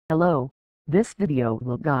Hello, this video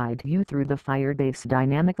will guide you through the Firebase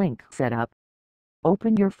dynamic link setup.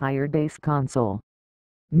 Open your Firebase console.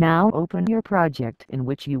 Now open your project in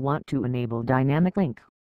which you want to enable dynamic link.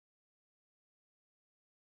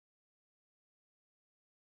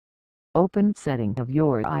 Open setting of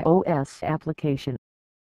your iOS application.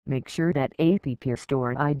 Make sure that App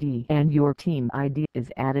Store ID and your team ID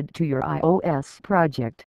is added to your iOS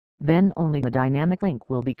project, then only the dynamic link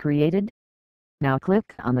will be created. Now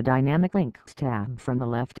click on the Dynamic Links tab from the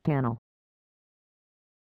left panel.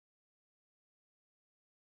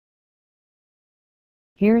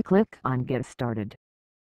 Here click on Get Started.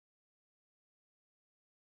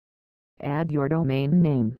 Add your domain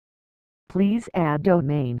name. Please add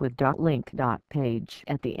domain with .link.page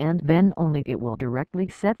at the end, then only it will directly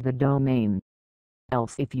set the domain.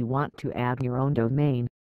 Else if you want to add your own domain,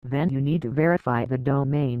 then you need to verify the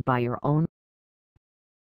domain by your own.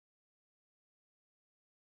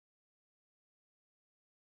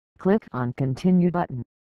 Click on Continue button.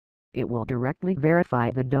 It will directly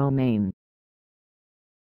verify the domain.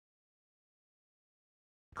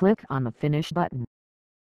 Click on the Finish button.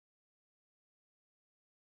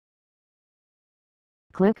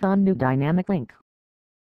 Click on New Dynamic Link.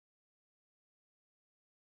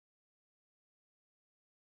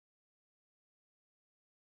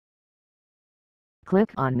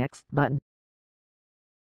 Click on Next button.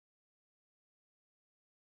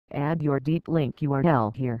 Add your deep link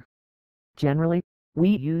URL here. Generally, we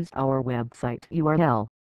use our website URL.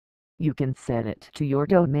 You can set it to your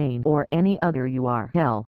domain or any other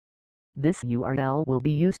URL. This URL will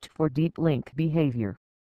be used for deep link behavior.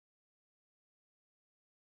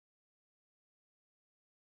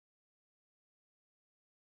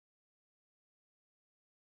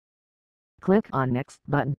 Click on Next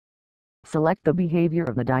button. Select the behavior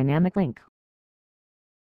of the dynamic link.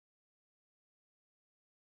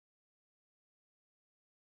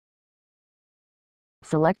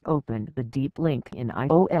 Select Open the deep link in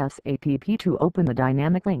iOS app to open the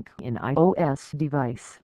dynamic link in iOS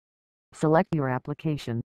device. Select your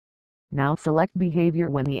application. Now select behavior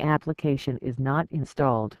when the application is not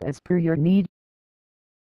installed as per your need.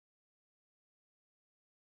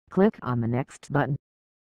 Click on the Next button.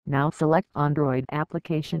 Now select Android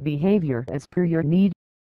application behavior as per your need.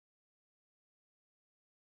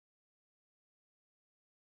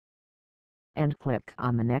 And click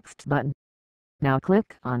on the Next button. Now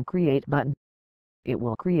click on Create button. It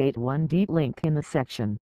will create one deep link in the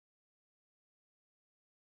section.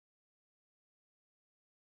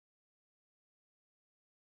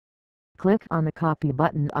 Click on the Copy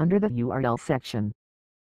button under the URL section.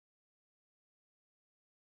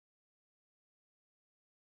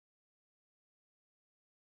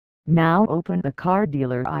 Now open the car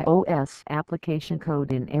dealer iOS application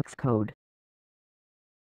code in Xcode.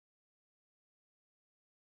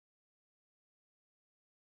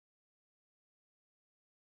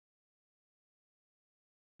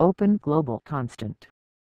 Open Global Constant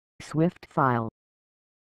Swift file.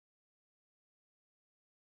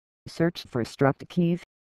 Search for struct keys.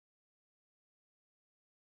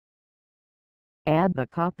 Add the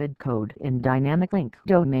copied code in dynamic link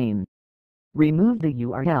domain. Remove the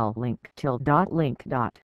URL link ~link.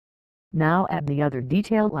 Now add the other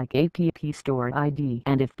detail like App Store ID,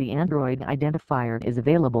 and if the Android identifier is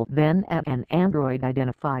available, then add an Android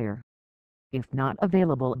identifier. If not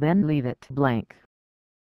available, then leave it blank.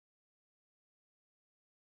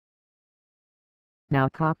 Now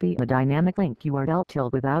copy the dynamic link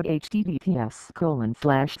URL without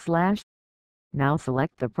https://. Now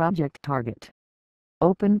select the project target.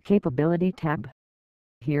 Open Capability tab.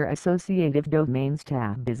 Here Associative Domains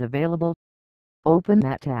tab is available. Open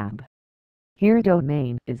that tab. Here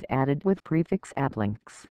domain is added with prefix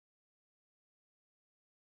applinks.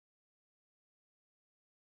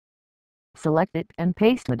 Select it and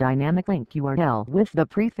paste the dynamic link URL with the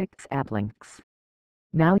prefix applinks.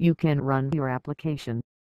 Now you can run your application.